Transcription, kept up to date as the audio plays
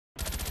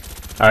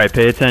Alright,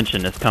 pay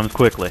attention. This comes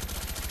quickly.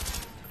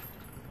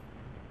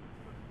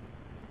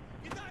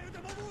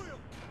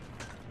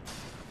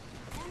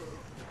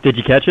 Did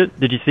you catch it?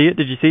 Did you see it?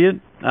 Did you see it?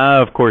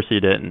 Of course you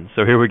didn't.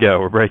 So here we go.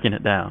 We're breaking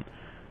it down.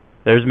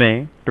 There's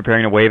me,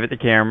 preparing to wave at the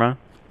camera.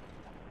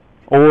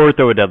 Or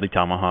throw a deadly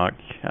tomahawk.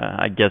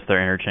 I guess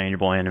they're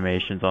interchangeable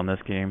animations on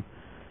this game.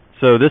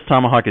 So this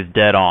tomahawk is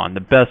dead on.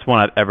 The best one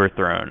I've ever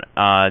thrown.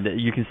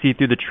 You can see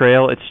through the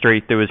trail, it's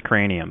straight through his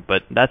cranium.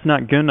 But that's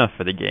not good enough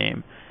for the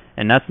game.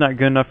 And that's not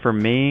good enough for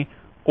me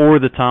or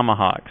the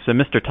tomahawk. So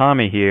Mr.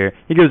 Tommy here,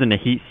 he goes into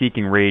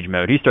heat-seeking rage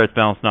mode. He starts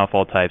bouncing off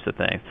all types of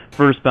things.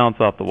 First bounce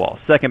off the wall.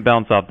 Second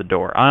bounce off the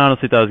door. I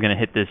honestly thought I was going to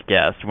hit this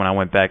guest when I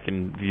went back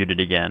and viewed it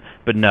again.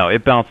 But no,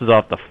 it bounces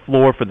off the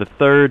floor for the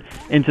third,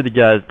 into the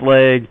guy's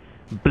leg,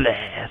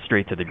 blah,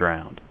 straight to the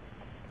ground.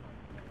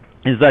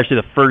 This is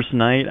actually the first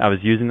night I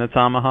was using the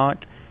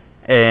tomahawk,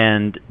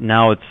 and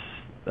now it's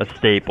a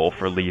staple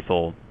for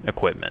lethal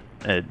equipment.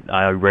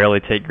 I rarely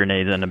take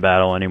grenades into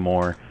battle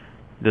anymore.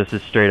 This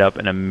is straight up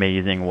an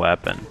amazing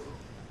weapon.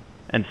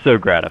 And so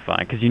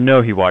gratifying, because you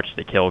know he watched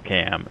the kill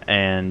cam,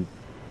 and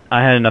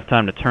I had enough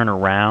time to turn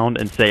around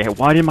and say, hey,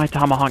 why did my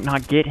tomahawk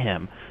not get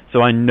him?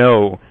 So I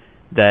know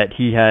that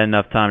he had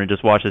enough time to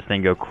just watch this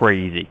thing go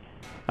crazy.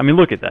 I mean,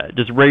 look at that. It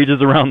just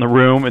rages around the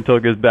room until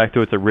it goes back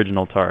to its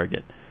original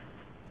target.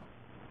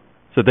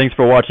 So thanks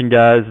for watching,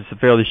 guys. It's a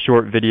fairly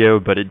short video,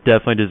 but it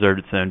definitely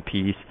deserved its own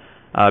piece.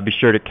 Be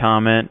sure to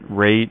comment,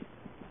 rate,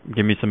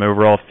 give me some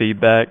overall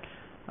feedback.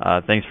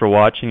 Thanks for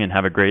watching, and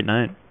have a great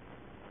night.